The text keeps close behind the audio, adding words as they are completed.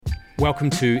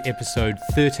Welcome to episode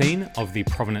 13 of the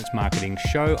Provenance Marketing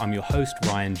Show. I'm your host,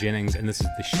 Ryan Jennings, and this is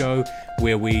the show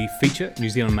where we feature New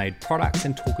Zealand-made products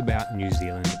and talk about New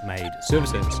Zealand-made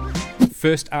services.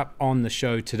 First up on the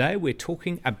show today, we're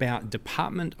talking about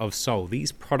Department of Soul.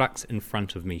 These products in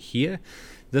front of me here.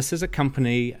 This is a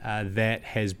company that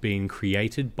has been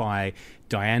created by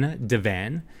Diana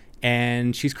Devan,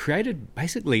 and she's created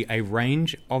basically a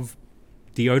range of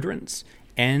deodorants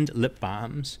and lip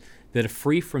balms that are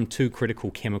free from two critical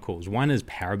chemicals. One is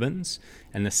parabens,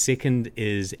 and the second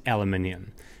is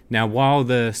aluminium. Now, while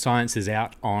the science is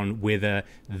out on whether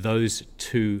those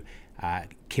two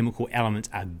chemical elements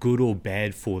are good or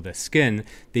bad for the skin,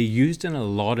 they're used in a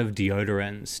lot of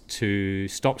deodorants to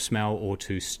stop smell or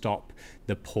to stop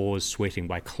the pores sweating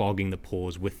by clogging the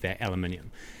pores with that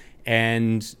aluminium.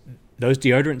 And those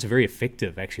deodorants are very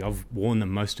effective, actually. I've worn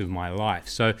them most of my life.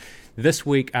 So this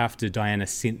week after Diana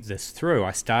sent this through,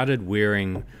 I started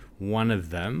wearing one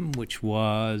of them, which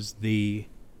was the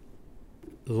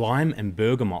lime and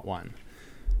bergamot one.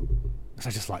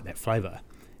 I just like that flavor.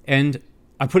 And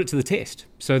I put it to the test.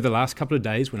 So the last couple of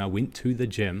days when I went to the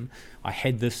gym, I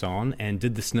had this on and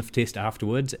did the sniff test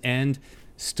afterwards and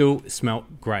still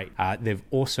smelled great. They've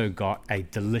also got a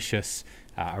delicious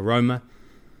aroma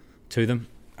to them.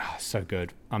 Oh, so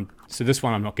good. So this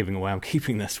one I'm not giving away. I'm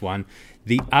keeping this one.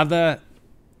 The other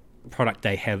product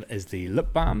they have is the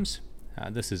lip balms.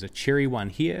 This is a cherry one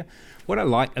here. What I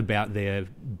like about their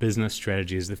business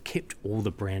strategy is they've kept all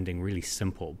the branding really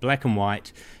simple. Black and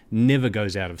white, never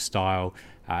goes out of style.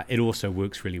 It also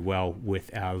works really well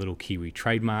with our little Kiwi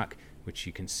trademark, which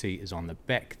you can see is on the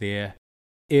back there.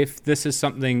 If this is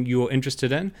something you're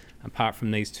interested in, apart from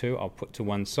these two, I'll put to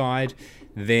one side,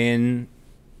 then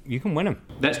you can win them.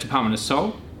 That's Department of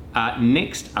Soul.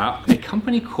 Next up, a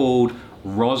company called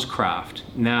Roscraft.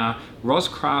 Now,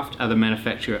 Roscraft are the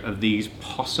manufacturer of these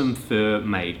Possum fur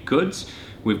made goods.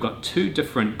 We've got two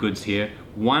different goods here.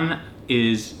 One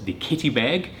is the kitty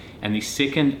bag, and the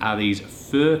second are these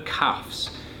fur cuffs.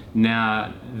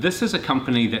 Now, this is a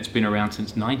company that's been around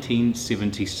since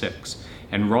 1976,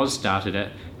 and Ros started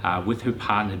it with her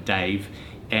partner Dave,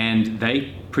 and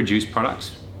they produce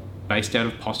products based out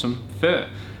of possum fur.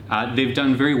 They've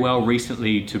done very well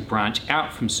recently to branch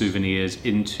out from Souvenirs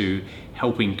into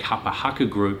helping kapa haka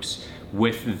groups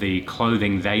with the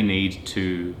clothing they need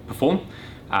to perform.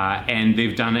 And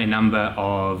they've done a number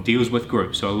of deals with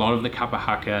groups. So a lot of the kapa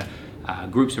haka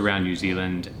groups around New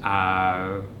Zealand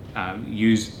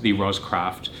use the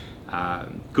Roscraft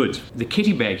goods. The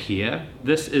kitty bag here,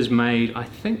 this is made, I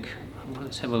think,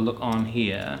 let's have a look on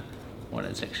here, what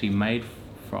it's actually made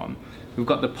from. We've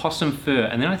got the possum fur,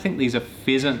 and then I think these are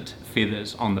pheasant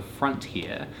feathers on the front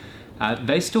here.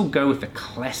 They still go with the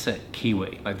classic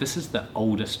Kiwi. Like, this is the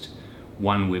oldest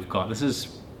one we've got. This is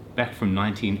back from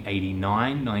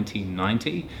 1989,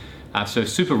 1990. So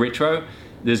super retro.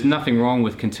 There's nothing wrong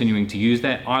with continuing to use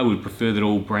that. I would prefer that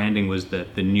all branding was the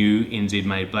new NZ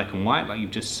made black and white, like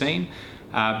you've just seen.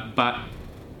 But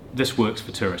this works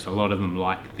for tourists. A lot of them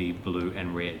like the blue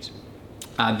and reds.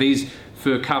 These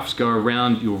fur cuffs go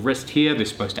around your wrist here. They're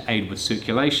supposed to aid with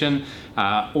circulation.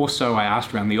 Also, I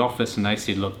asked around the office and they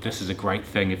said, look, this is a great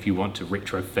thing if you want to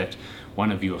retrofit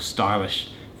one of your stylish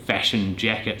fashion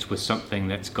jackets with something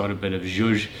that's got a bit of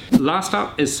zhuzh. Last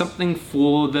up is something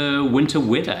for the winter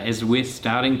weather. As we're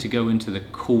starting to go into the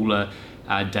cooler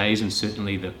days and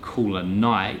certainly the cooler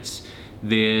nights,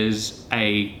 there's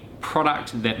a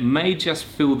product that may just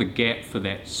fill the gap for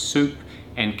that soup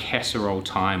and casserole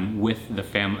time with the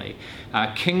family.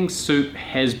 King Soup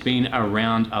has been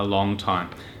around a long time.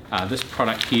 This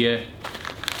product here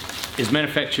is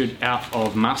manufactured out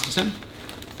of Masterton,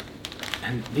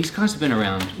 and these guys have been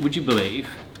around, would you believe,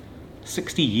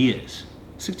 60 years.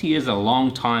 60 years is a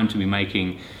long time to be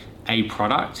making a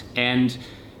product, and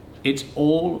it's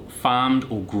all farmed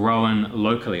or grown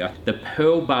locally. The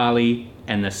pearl barley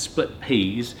and the split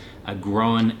peas are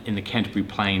grown in the Canterbury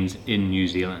Plains in New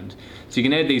Zealand. So you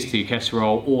can add these to your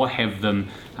casserole or have them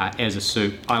as a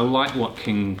soup. I like what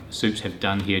King Soups have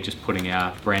done here, just putting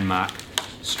our brand mark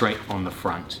straight on the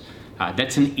front.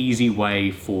 That's an easy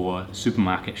way for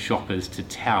supermarket shoppers to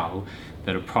tell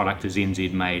that a product is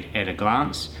NZ made at a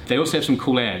glance. They also have some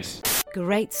cool ads.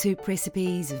 Great soup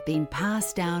recipes have been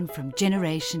passed down from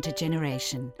generation to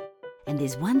generation. And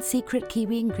there's one secret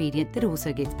Kiwi ingredient that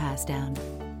also gets passed down.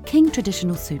 King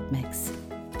Traditional Soup Mix.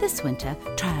 This winter,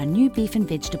 try our new beef and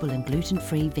vegetable and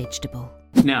gluten-free vegetable.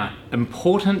 Now,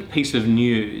 important piece of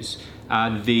news.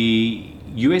 The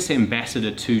US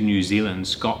Ambassador to New Zealand,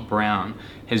 Scott Brown,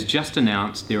 has just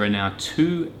announced there are now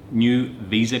 2 new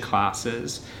visa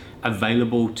classes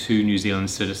available to New Zealand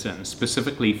citizens,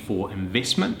 specifically for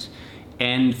investment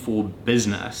and for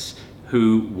business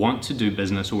who want to do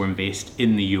business or invest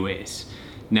in the US.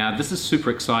 Now, this is super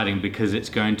exciting because it's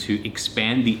going to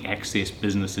expand the access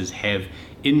businesses have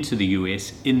into the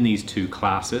US in these two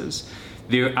classes.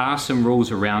 There are some rules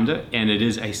around it, and it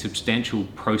is a substantial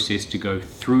process to go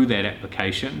through that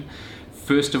application.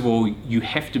 First of all, you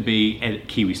have to be a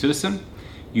Kiwi citizen.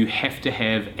 You have to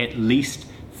have at least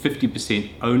 50%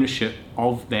 ownership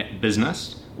of that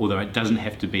business, although it doesn't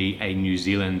have to be a New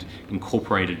Zealand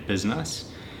incorporated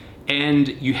business. And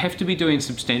you have to be doing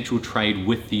substantial trade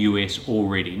with the US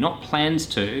already. Not plans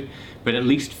to, but at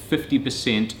least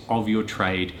 50% of your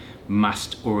trade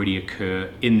must already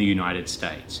occur in the United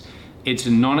States. It's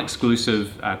a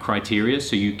non-exclusive criteria,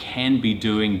 so you can be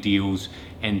doing deals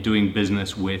and doing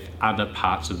business with other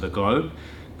parts of the globe.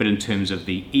 But in terms of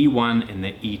the E1 and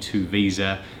the E2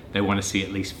 visa, they want to see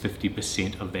at least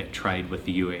 50% of that trade with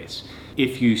the US.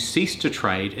 If you cease to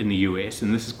trade in the US,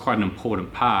 and this is quite an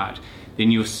important part,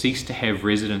 then you'll cease to have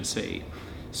residency.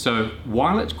 So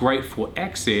while it's great for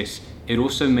access, it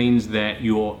also means that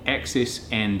your access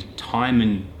and time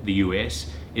in the US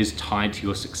is tied to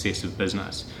your success of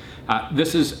business.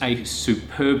 This is a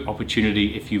superb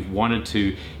opportunity if you've wanted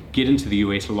to get into the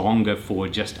US longer for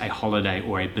just a holiday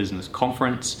or a business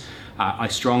conference. I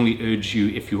strongly urge you,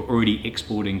 if you're already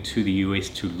exporting to the US,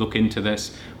 to look into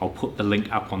this. I'll put the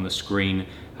link up on the screen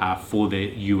for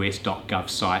the us.gov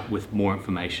site with more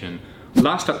information.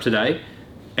 Last up today,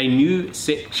 a new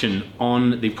section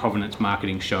on the Provenance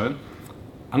Marketing Show.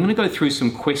 I'm going to go through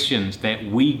some questions that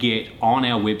we get on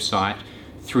our website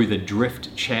through the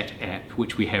Drift Chat app,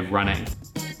 which we have running.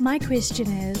 My question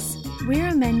is, we're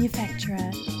a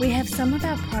manufacturer. We have some of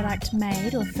our product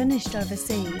made or finished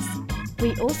overseas.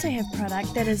 We also have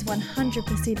product that is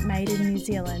 100% made in New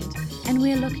Zealand, and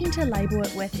we're looking to label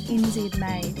it with NZ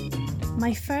Made.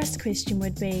 My first question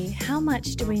would be, how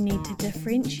much do we need to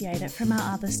differentiate it from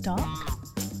our other stock?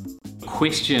 The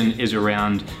question is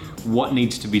around what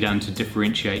needs to be done to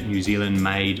differentiate New Zealand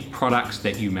made products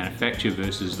that you manufacture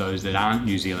versus those that aren't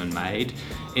New Zealand made.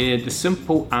 The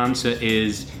simple answer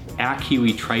is our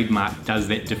Kiwi trademark does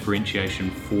that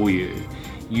differentiation for you.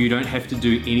 You don't have to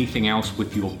do anything else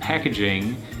with your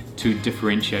packaging to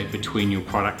differentiate between your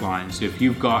product lines. So if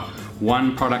you've got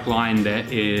one product line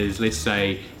that is, let's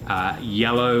say,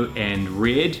 yellow and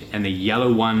red, and the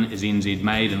yellow one is NZ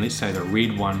made, and let's say the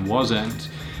red one wasn't,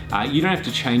 you don't have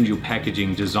to change your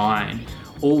packaging design.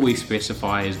 All we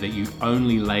specify is that you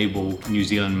only label New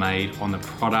Zealand made on the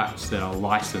products that are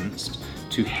licensed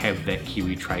to have that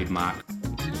Kiwi trademark.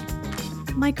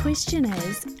 My question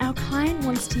is, our client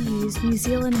wants to use New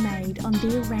Zealand made on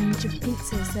their range of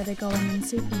pizzas that are going in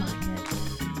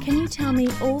supermarket. Can you tell me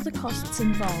all the costs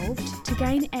involved to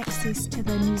gain access to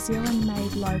the New Zealand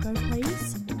made logo,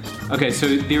 please? Okay,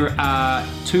 so there are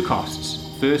two costs.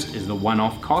 First is the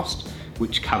one-off cost,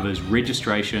 which covers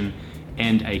registration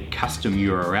and a custom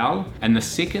URL. And the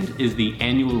second is the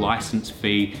annual license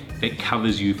fee that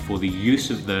covers you for the use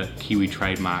of the Kiwi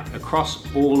trademark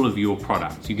across all of your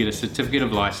products. You get a certificate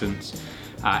of license,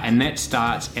 and that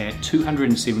starts at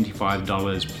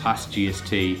 $275 plus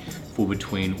GST for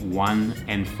between 1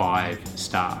 and 5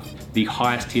 staff. The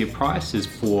highest tier price is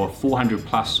for 400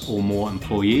 plus or more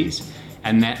employees,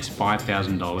 and that's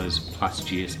 $5,000 plus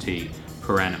GST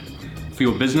per annum. For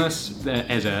your business,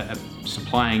 as a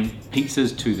supplying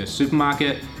pizzas to the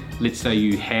supermarket, let's say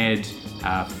you had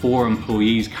 4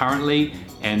 employees currently,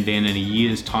 and then in a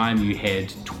year's time you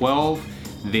had 12,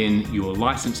 then your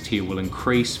license tier will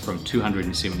increase from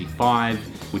 275,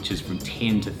 which is from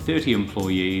 10 to 30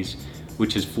 employees,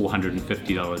 which is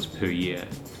 $450 per year.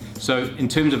 So in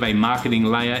terms of a marketing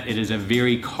layer, it is a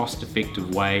very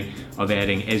cost-effective way of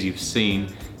adding, as you've seen,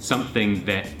 something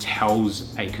that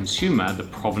tells a consumer the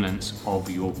provenance of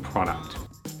your product.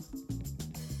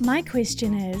 My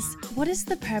question is, what is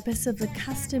the purpose of the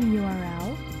custom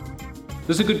URL?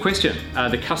 This is a good question.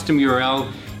 The custom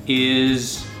URL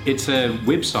it's a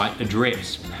website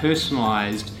address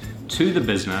personalized to the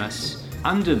business.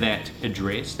 Under that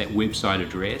address, that website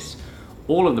address,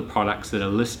 all of the products that are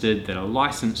listed, that are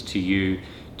licensed to you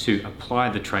to apply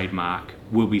the trademark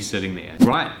will be sitting there.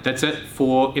 Right, that's it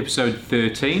for episode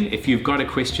 13. If you've got a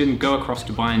question, go across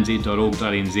to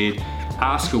buyNZ.org.nz,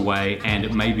 ask away, and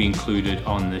it may be included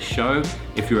on the show.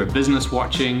 If you're a business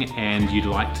watching and you'd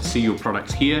like to see your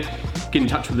products here, get in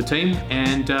touch with the team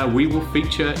and we will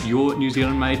feature your New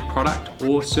Zealand made product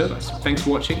or service. Thanks for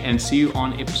watching and see you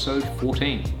on episode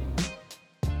 14.